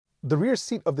The rear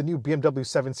seat of the new BMW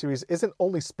 7 Series isn't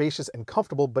only spacious and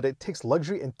comfortable, but it takes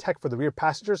luxury and tech for the rear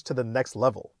passengers to the next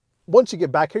level. Once you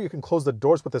get back here, you can close the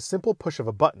doors with a simple push of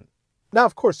a button. Now,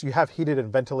 of course, you have heated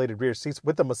and ventilated rear seats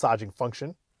with the massaging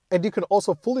function, and you can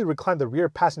also fully recline the rear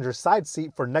passenger side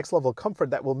seat for next level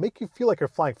comfort that will make you feel like you're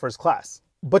flying first class.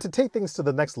 But to take things to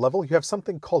the next level, you have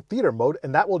something called theater mode,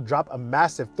 and that will drop a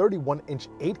massive 31-inch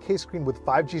 8K screen with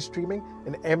 5G streaming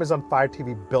and Amazon Fire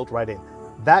TV built right in.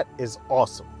 That is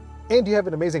awesome. And you have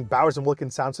an amazing Bowers &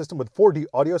 Wilkins sound system with 4D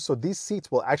audio, so these seats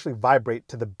will actually vibrate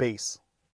to the bass.